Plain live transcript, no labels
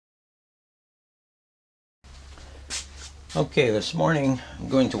Okay, this morning I'm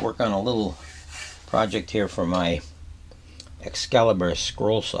going to work on a little project here for my Excalibur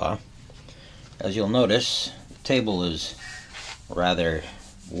scroll saw. As you'll notice, the table is rather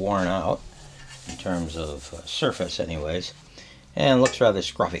worn out in terms of surface anyways, and looks rather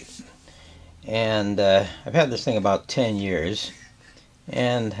scruffy. And I've had this thing about 10 years,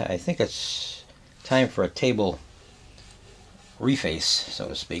 and I think it's time for a table reface, so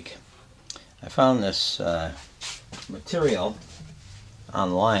to speak. I found this material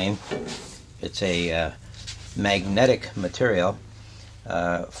online. It's a magnetic material,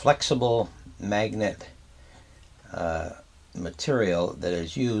 flexible magnet material that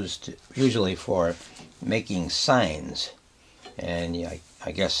is used usually for making signs. And yeah,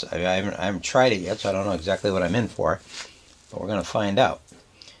 I guess I haven't tried it yet, so I don't know exactly what I'm in for, but we're going to find out.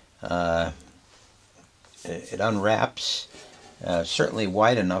 It unwraps certainly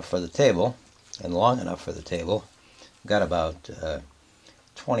wide enough for the table and long enough for the table. Got about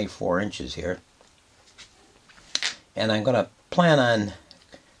 24 inches here, and I'm going to plan on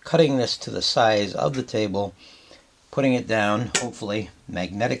cutting this to the size of the table, putting it down, hopefully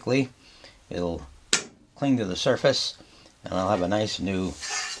magnetically. It'll cling to the surface, and I'll have a nice new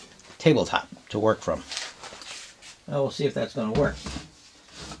tabletop to work from. Well, we'll see if that's going to work.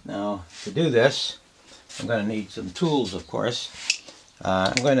 Now, to do this, I'm going to need some tools, of course.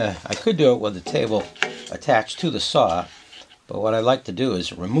 I could do it with the table attached to the saw, but what I'd like to do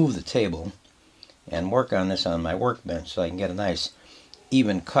is remove the table and work on this on my workbench so I can get a nice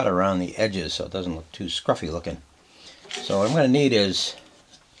even cut around the edges so it doesn't look too scruffy looking. So what I'm going to need is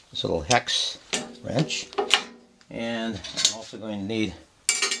this little hex wrench, and I'm also going to need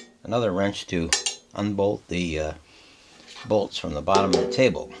another wrench to unbolt the bolts from the bottom of the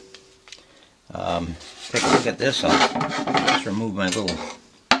table. Take a look at this. I'll just remove my little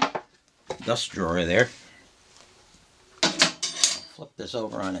dust drawer there. Flip this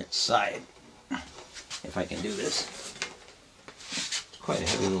over on its side, if I can do this. It's quite a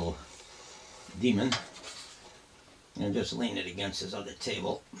heavy little demon. And just lean it against this other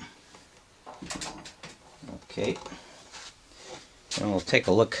table. Okay. And we'll take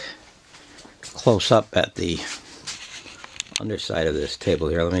a look close up at the underside of this table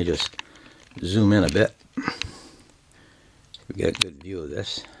here. Let me just zoom in a bit. We get a good view of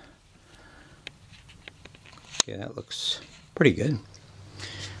this. Okay, that looks pretty good.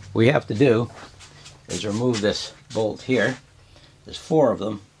 What we have to do is remove this bolt here. There's 4 of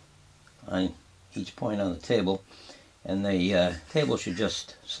them on each point on the table, and the table should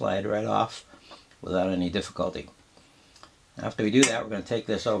just slide right off without any difficulty. After we do that, we're going to take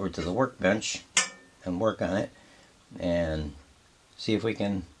this over to the workbench and work on it and see if we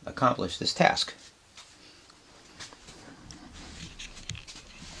can accomplish this task.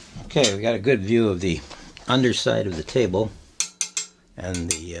 Okay, we got a good view of the underside of the table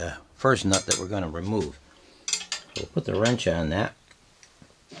and the first nut that we're going to remove. So we'll put the wrench on that,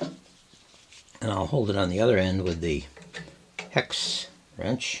 and I'll hold it on the other end with the hex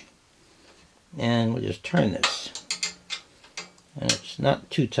wrench, and we'll just turn this. And it's not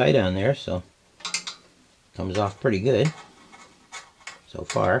too tight on there, so it comes off pretty good so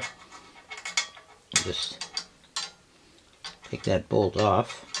far. Just take that bolt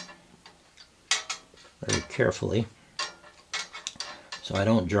off very carefully so I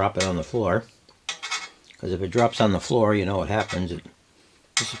don't drop it on the floor, because if it drops on the floor, you know what happens. It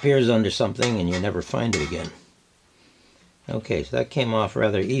disappears under something and you never find it again. Okay, so that came off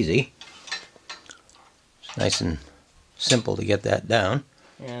rather easy. It's nice and simple to get that down.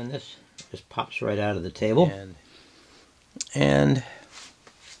 And this just pops right out of the table. And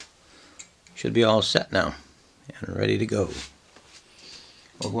should be all set now and ready to go.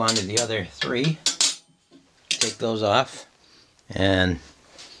 We'll go on to the other 3. Take those off, and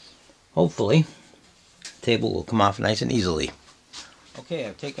hopefully the table will come off nice and easily. Okay,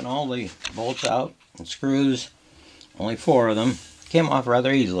 I've taken all the bolts out and screws, only 4 of them. Came off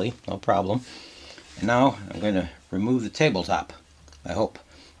rather easily, no problem. And now I'm going to remove the tabletop, I hope.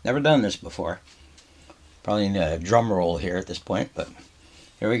 Never done this before. Probably need a drum roll here at this point, but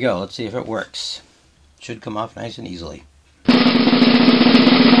here we go. Let's see if it works. It should come off nice and easily.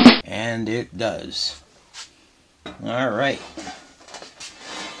 And it does. Alright.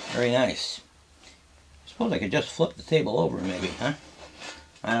 Very nice. I suppose I could just flip the table over maybe, huh?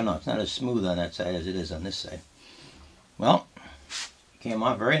 I don't know. It's not as smooth on that side as it is on this side. Well, it came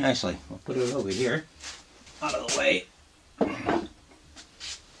off very nicely. We'll put it over here, out of the way. And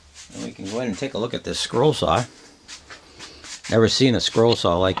we can go ahead and take a look at this scroll saw. Never seen a scroll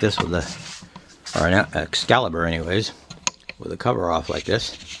saw like this with or an Excalibur anyways, with a cover off like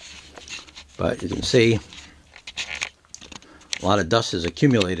this. But you can see A lot of dust is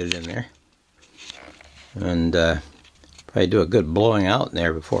accumulated in there, and probably do a good blowing out in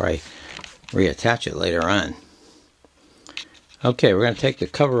there before I reattach it later on. Okay, we're going to take the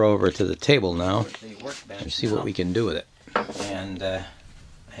cover over to the table now and see what we can do with it. And I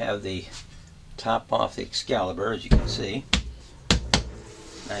have the top off the Excalibur, as you can see.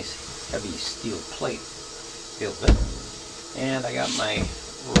 Nice heavy steel plate filled with it. And I got my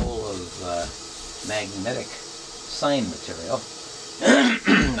roll of magnetic sign material.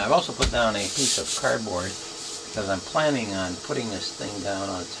 I've also put down a piece of cardboard because I'm planning on putting this thing down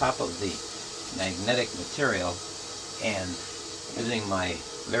on top of the magnetic material and using my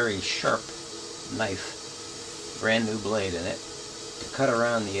very sharp knife, brand new blade in it, to cut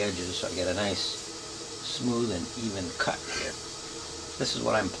around the edges so I get a nice smooth and even cut here. This is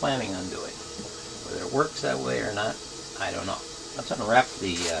what I'm planning on doing. Whether it works that way or not, I don't know. Let's unwrap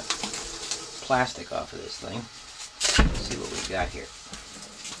the plastic off of this thing. Let's see what we've got here.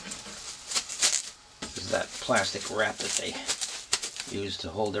 This is that plastic wrap that they use to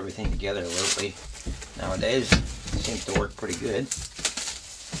hold everything together lately. Nowadays, it seems to work pretty good.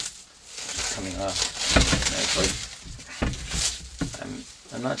 It's coming off nicely.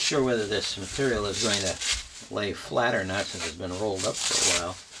 I'm not sure whether this material is going to lay flat or not since it's been rolled up for a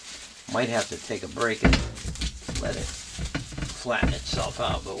while. Might have to take a break and let it flatten itself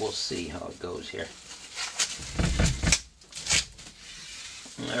out, but we'll see how it goes here.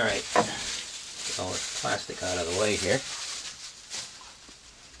 Alright, get all this plastic out of the way here.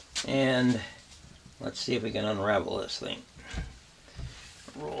 And let's see if we can unravel this thing.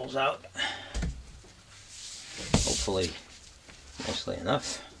 It rolls out, hopefully nicely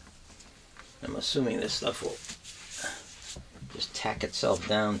enough. I'm assuming this stuff will just tack itself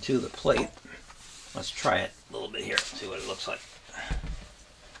down to the plate. Let's try it a little bit here, see what it looks like.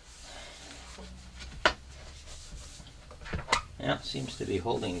 Yeah, it seems to be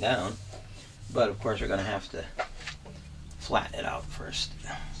holding down, but of course we're going to have to flatten it out first.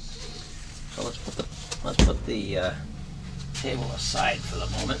 So let's put the table aside for the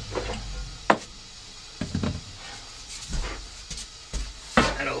moment.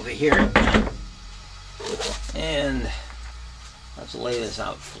 That over here, and let's lay this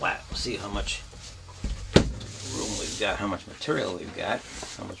out flat. We'll see how much room we've got, how much material we've got,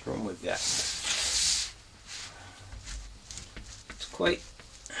 how much room we've got. It's quite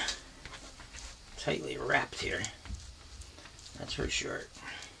tightly wrapped here, that's for sure.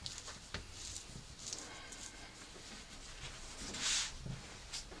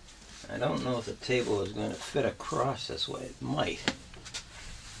 I don't know if the table is going to fit across this way. It might.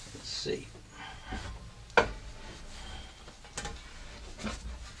 Let's see.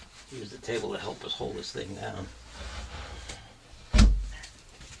 Use the table to help us hold this thing down.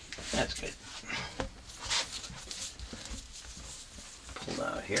 That's good. Pull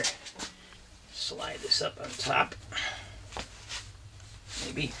out here. Slide this up on top.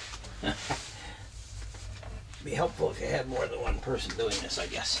 Maybe. Be helpful if you had more than one person doing this, I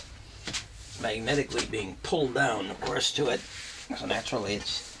guess. Magnetically being pulled down, of course, to it. So naturally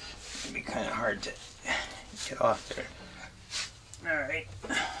it's going to be kind of hard to get off there. Alright.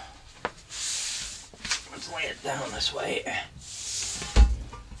 Let's lay it down this way.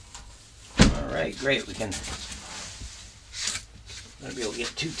 Alright, great. We can gonna be able to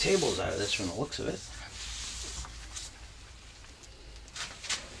get 2 tables out of this from the looks of it.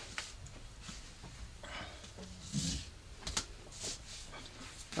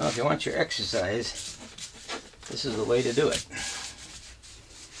 Well, if you want your exercise, this is the way to do it.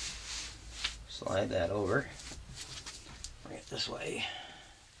 Slide that over. Bring it this way.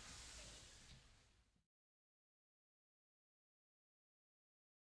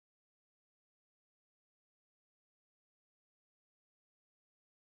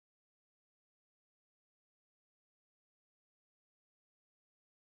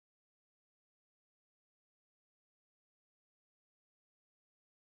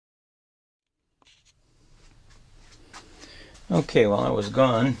 Okay, while I was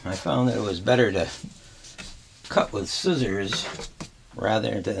gone, I found that it was better to cut with scissors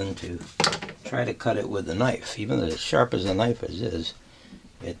rather than to try to cut it with the knife. Even as sharp as the knife is,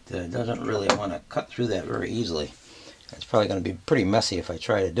 it doesn't really want to cut through that very easily. It's probably going to be pretty messy if I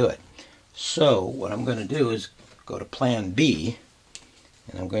try to do it. So what I'm going to do is go to plan B,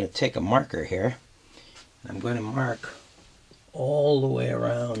 and I'm going to take a marker here, and I'm going to mark all the way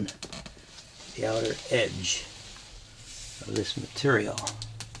around the outer edge of this material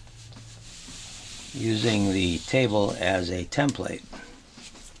using the table as a template.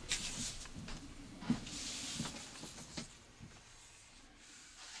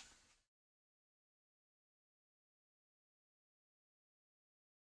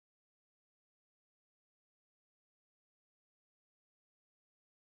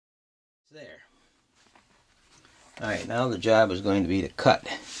 There. Alright, now the job is going to be to cut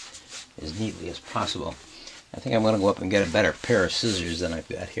as neatly as possible. I think I'm going to go up and get a better pair of scissors than I've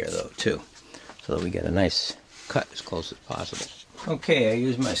got here though too, so that we get a nice cut as close as possible. Okay, I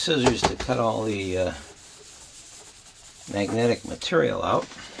used my scissors to cut all the magnetic material out.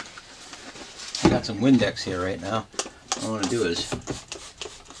 I got some Windex here right now. What I want to do is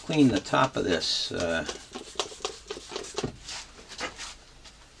clean the top of this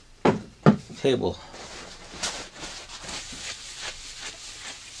table.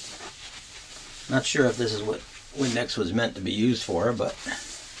 Not sure if this is what Windex was meant to be used for, but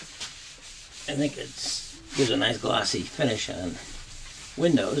I think it gives a nice glossy finish on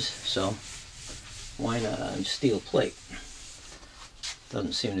windows, so why not on steel plate?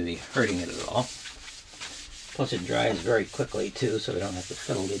 Doesn't seem to be hurting it at all. Plus it dries very quickly too, so we don't have to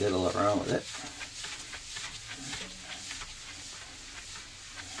fiddle-de-diddle around with it.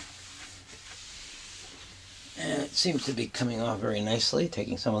 And it seems to be coming off very nicely,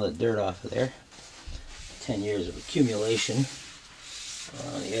 taking some of the dirt off of there. 10 years of accumulation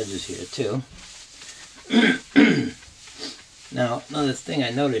on the edges here too. Now, another thing I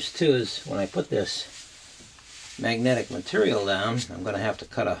noticed too is when I put this magnetic material down, I'm going to have to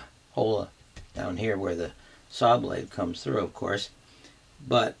cut a hole down here where the saw blade comes through, of course,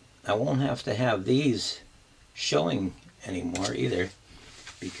 but I won't have to have these showing anymore either,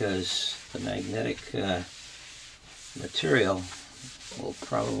 because the magnetic material will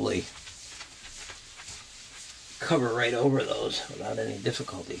probably cover right over those without any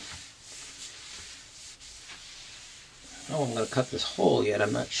difficulty. Oh, I'm going to cut this hole yet,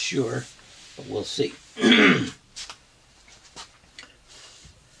 I'm not sure, but we'll see.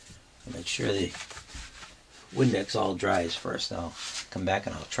 Make sure the Windex all dries first. I'll come back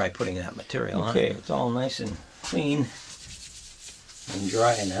and I'll try putting that material on. Okay, it's all nice and clean and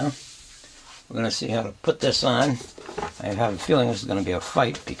dry now. We're going to see how to put this on. I have a feeling this is going to be a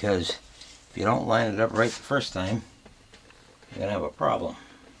fight, because if you don't line it up right the first time, you're going to have a problem.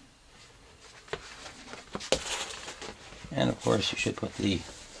 And of course you should put the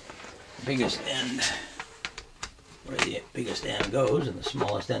biggest end where the biggest end goes, and the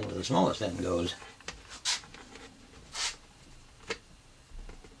smallest end where the smallest end goes.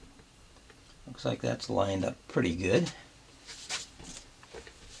 Looks like that's lined up pretty good.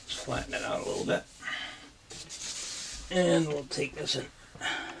 Let's flatten it out a little bit. And we'll take this and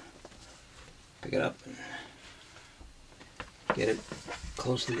pick it up and get it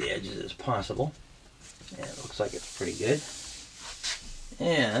close to the edges as possible. And it looks like it's pretty good.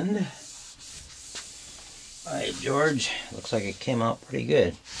 And by George, looks like it came out pretty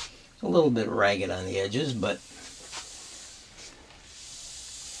good. It's a little bit ragged on the edges, but the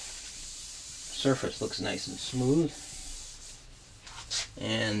surface looks nice and smooth.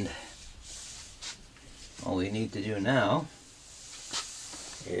 And all we need to do now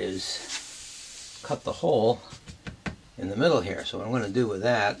is cut the hole in the middle here. So what I'm going to do with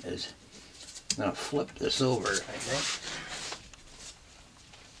that is I'm going to flip this over, I think.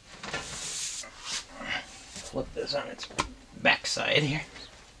 Flip this on its back side here.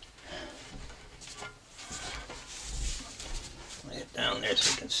 Lay it down there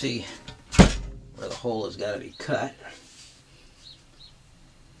so you can see where the hole has got to be cut.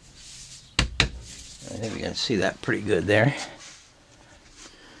 I think we can see that pretty good there.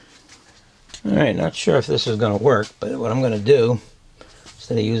 Alright, not sure if this is going to work, but what I'm going to do,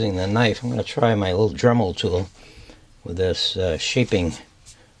 instead of using the knife, I'm going to try my little Dremel tool with this shaping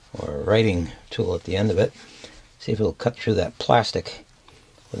or writing tool at the end of it. See if it'll cut through that plastic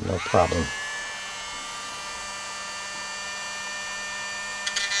with no problem.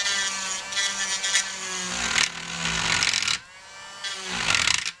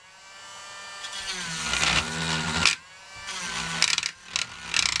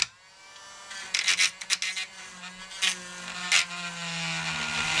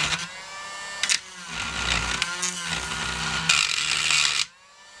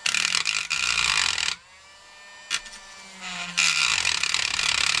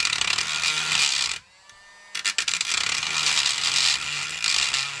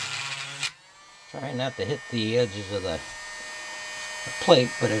 Trying not to hit the edges of the plate,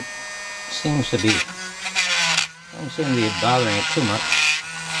 but it seems to be, doesn't seem to be bothering it too much.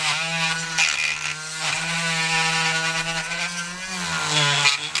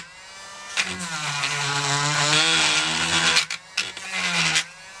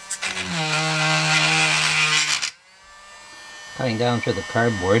 Cutting down through the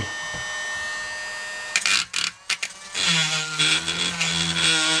cardboard.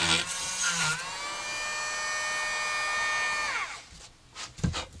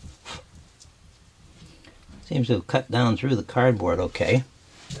 Seems to have cut down through the cardboard okay.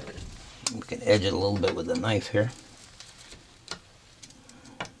 We can edge it a little bit with the knife here.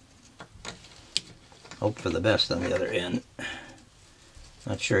 Hope for the best on the other end.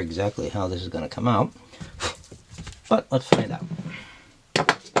 Not sure exactly how this is going to come out, but let's find out.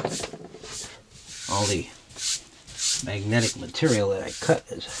 All the magnetic material that I cut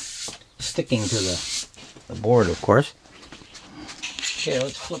is sticking to the board, of course. Okay,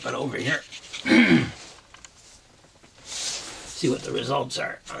 let's flip it over here. See what the results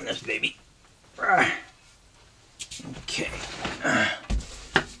are on this baby. Okay.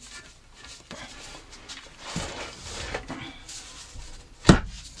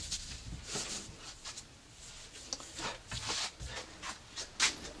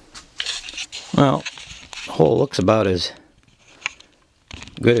 Well, the hole looks about as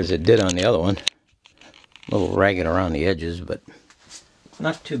good as it did on the other one. A little ragged around the edges, but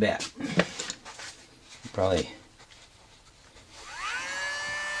not too bad. Probably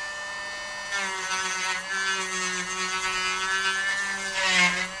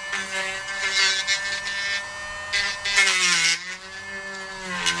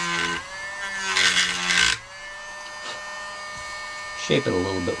shape it a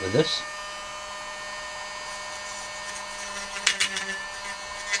little bit with this.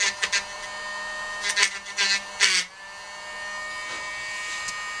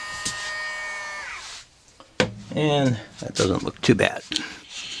 And that doesn't look too bad.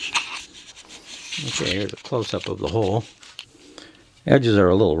 Okay, here's a close-up of the hole. Edges are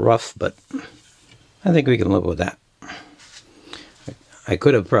a little rough, but I think we can live with that. I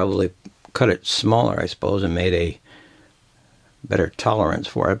could have probably cut it smaller, I suppose, and made a better tolerance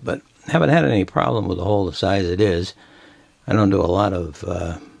for it, but I haven't had any problem with the hole the size it is. I don't do a lot of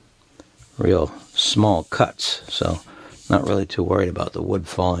real small cuts, so not really too worried about the wood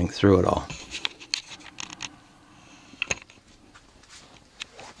falling through it all.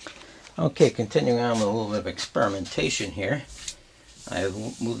 Okay, continuing on with a little bit of experimentation here. I've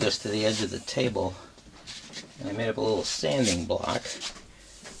moved this to the edge of the table and I made up a little sanding block.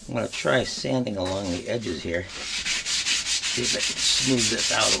 I'm going to try sanding along the edges here. See if I can smooth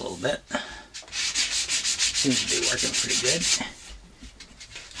this out a little bit. Seems to be working pretty good.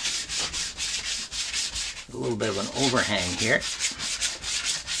 A little bit of an overhang here.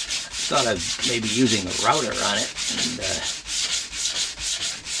 Thought of maybe using a router on it and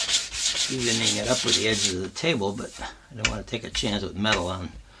evening it up with the edges of the table, but I don't want to take a chance with metal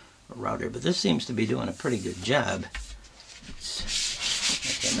on a router. But this seems to be doing a pretty good job. It's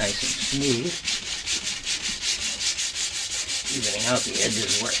making it nice and smooth. Evening out the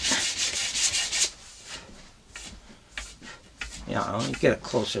edges where yeah, let me get a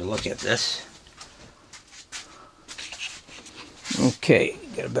closer look at this. Okay,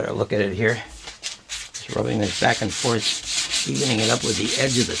 get a better look at it here. Just rubbing this back and forth, evening it up with the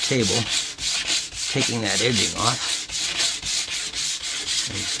edge of the table, taking that edging off,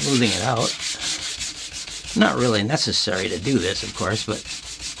 and smoothing it out. Not really necessary to do this, of course, but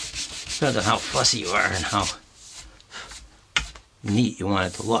depends on how fussy you are and how neat you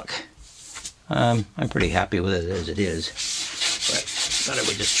want it to look. I'm pretty happy with it as it is, but thought I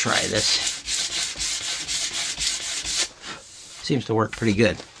would just try this. Seems to work pretty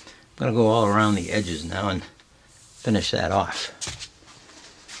good. I'm going to go all around the edges now and finish that off.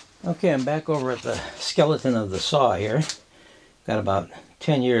 Okay, I'm back over at the skeleton of the saw here. Got about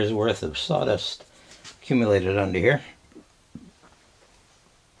 10 years worth of sawdust accumulated under here.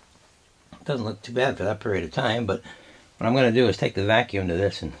 Doesn't look too bad for that period of time, but what I'm going to do is take the vacuum to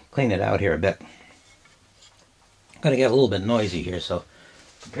this and clean it out here a bit. I'm going to get a little bit noisy here, so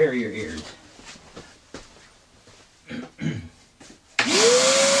prepare your ears.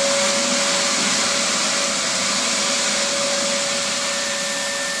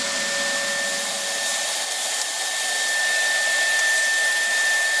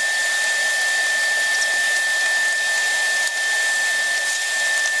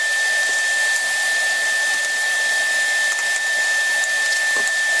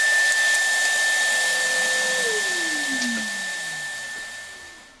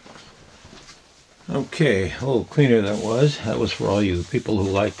 Okay, a little cleaner than it was. That was for all you people who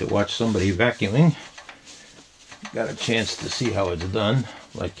like to watch somebody vacuuming. Got a chance to see how it's done.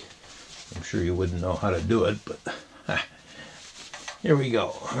 Like, I'm sure you wouldn't know how to do it, but here we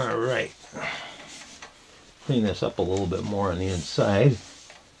go. All right. Clean this up a little bit more on the inside.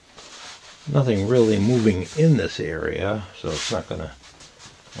 Nothing really moving in this area, so it's not gonna,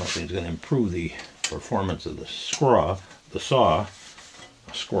 nothing's gonna improve the performance of the saw.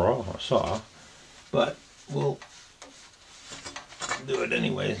 But we'll do it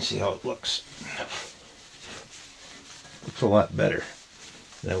anyway and see how it looks. looks a lot better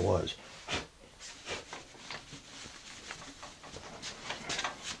than it was.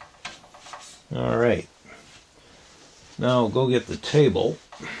 All right. Now go get the table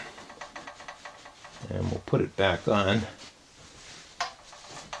and we'll put it back on.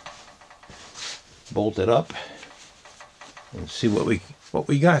 Bolt it up and see what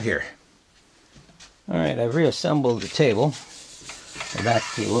we got here. All right, I've reassembled the table back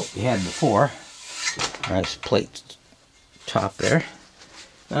to what we had before. Nice plate top there.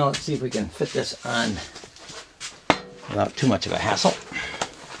 Now let's see if we can fit this on without too much of a hassle.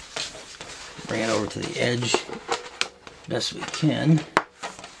 Bring it over to the edge best we can.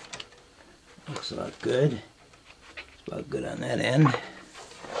 Looks about good. It's about good on that end.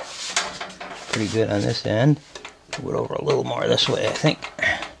 Pretty good on this end. Move it over a little more this way, I think.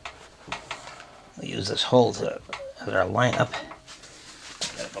 We'll use this hole as our lineup.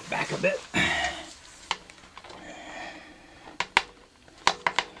 Gotta go back a bit.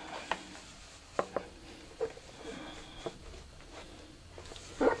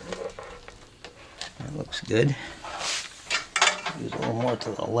 That looks good. Use a little more to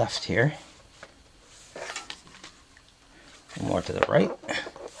the left here. A little more to the right.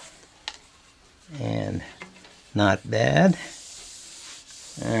 And not bad.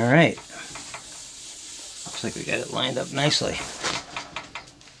 All right. Looks like we got it lined up nicely.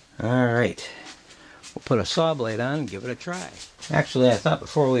 All right. We'll put a saw blade on and give it a try. Actually, I thought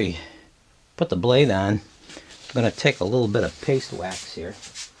before we put the blade on, I'm going to take a little bit of paste wax here.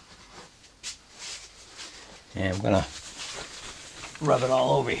 And I'm going to rub it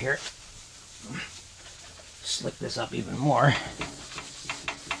all over here. Slick this up even more.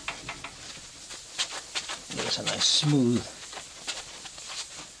 Give us a nice smooth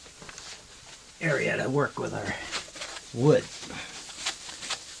area to work with our wood.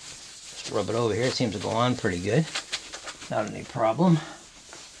 Just rub it over here. It seems to go on pretty good. Not any problem.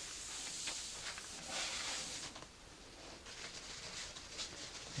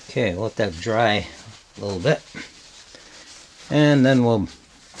 Okay, we'll let that dry a little bit. And then we'll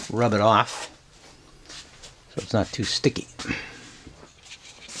rub it off so it's not too sticky.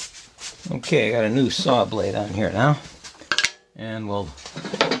 Okay, I got a new saw blade on here now, and we'll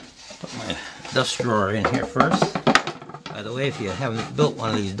put my dust drawer in here first. By the way, if you haven't built one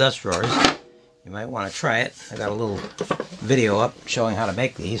of these dust drawers, you might want to try it. I got a little video up showing how to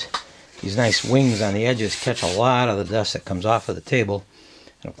make these. These nice wings on the edges catch a lot of the dust that comes off of the table,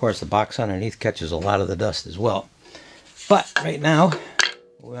 and of course the box underneath catches a lot of the dust as well. But right now, what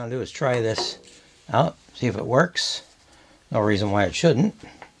we're going to do is try this out, see if it works. No reason why it shouldn't.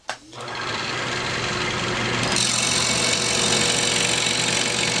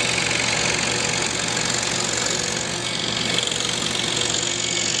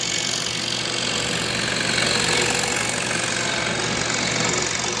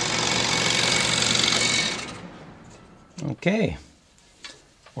 Okay,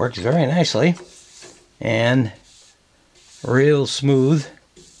 works very nicely and real smooth.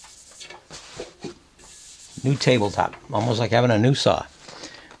 New tabletop, almost like having a new saw.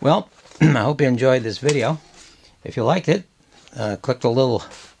 Well, I hope you enjoyed this video. If you liked it, click the little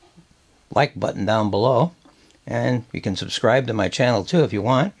like button down below, and you can subscribe to my channel too if you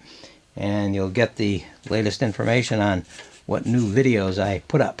want, and you'll get the latest information on what new videos I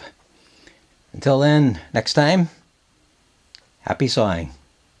put up. Until then, next time, happy sawing.